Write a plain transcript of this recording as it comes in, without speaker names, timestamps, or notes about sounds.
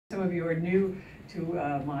of you are new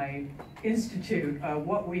to my institute,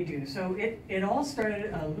 what we do. So it all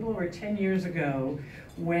started a little over 10 years ago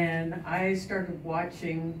when I started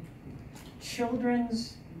watching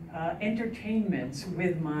children's entertainments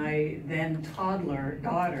with my then toddler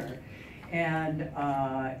daughter. And,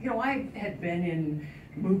 you know, I had been in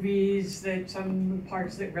movies that some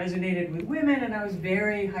parts that resonated with women, and I was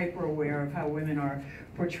very hyper aware of how women are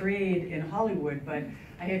portrayed in Hollywood, but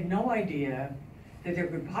I had no idea that there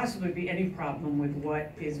could possibly be any problem with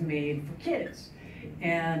what is made for kids.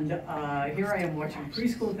 And here I am watching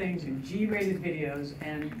preschool things and G-rated videos,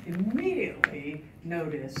 and immediately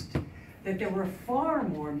noticed that there were far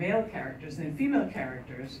more male characters than female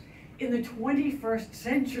characters in the 21st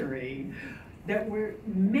century that were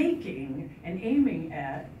making and aiming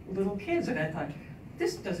at little kids. And I thought,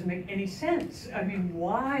 this doesn't make any sense. I mean,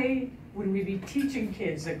 why would we be teaching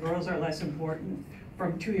kids that girls are less important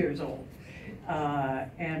from 2 years old?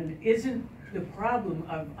 And isn't the problem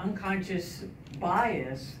of unconscious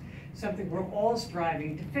bias something we're all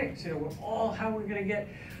striving to fix? You know, we're all, how we're gonna get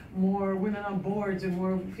more women on boards and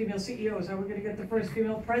more female CEOs, how we're gonna get the first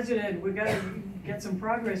female president, we gotta get some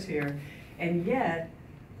progress here. And yet,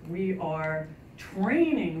 we are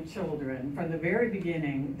training children from the very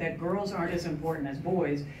beginning that girls aren't as important as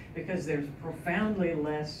boys because there's profoundly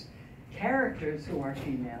less characters who are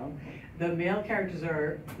female. The male characters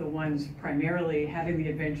are the ones primarily having the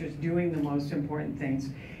adventures, doing the most important things.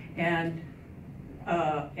 And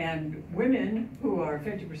women, who are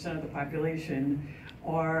 50% of the population,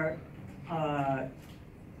 are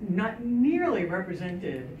not nearly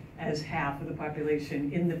represented as half of the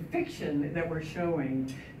population in the fiction that we're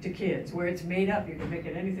showing to kids, where it's made up, you can make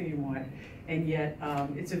it anything you want, and yet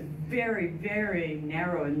it's a very, very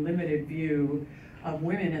narrow and limited view of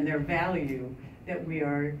women and their value that we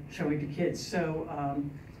are showing to kids. So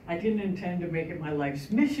I didn't intend to make it my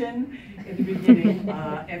life's mission at the beginning.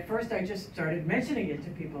 At first I just started mentioning it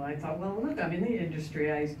to people. I thought, well, look, I'm in the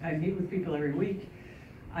industry, I meet with people every week.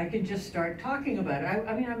 I could just start talking about it.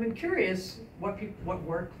 I mean, I'm curious what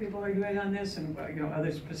work people are doing on this and you know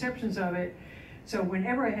others' perceptions of it. So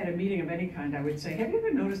whenever I had a meeting of any kind, I would say, have you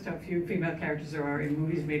ever noticed how few female characters there are in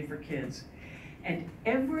movies made for kids? And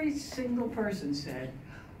every single person said,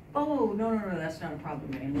 oh, no, that's not a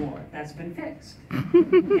problem anymore. That's been fixed.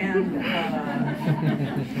 And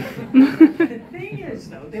the thing is,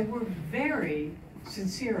 though, they were very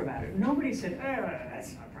sincere about it. Nobody said, oh,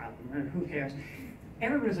 that's not a problem, who cares?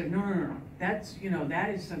 Everybody's like, no, that's, you know, that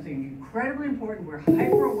is something incredibly important. We're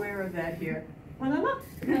hyper aware of that here. Well, I'm not.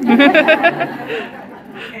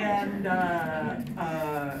 And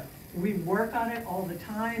we work on it all the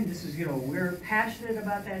time. This is, you know, we're passionate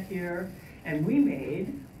about that here. And we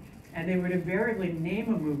made, and they would invariably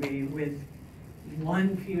name a movie with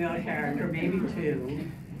one female character, maybe two,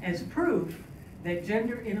 as proof that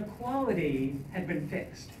gender inequality had been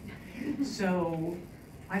fixed. So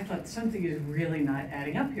I thought something is really not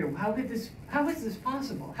adding up here. How is this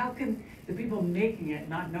possible? How can the people making it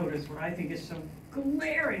not notice what I think is so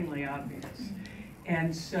glaringly obvious?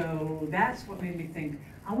 And so that's what made me think,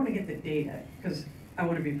 I want to get the data, because I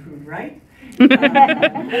want to be proved right.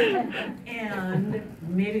 And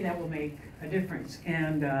maybe that will make a difference.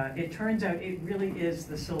 And it turns out it really is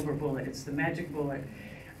the silver bullet. It's the magic bullet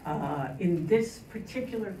in this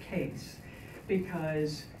particular case,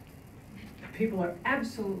 because people are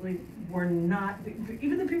absolutely, were not,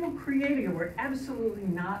 even the people creating it were absolutely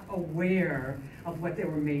not aware of what they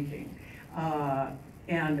were making.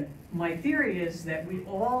 And my theory is that we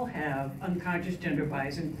all have unconscious gender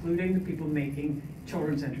bias, including the people making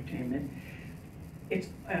children's entertainment. It's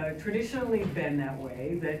traditionally been that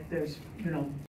way, that there's, you know,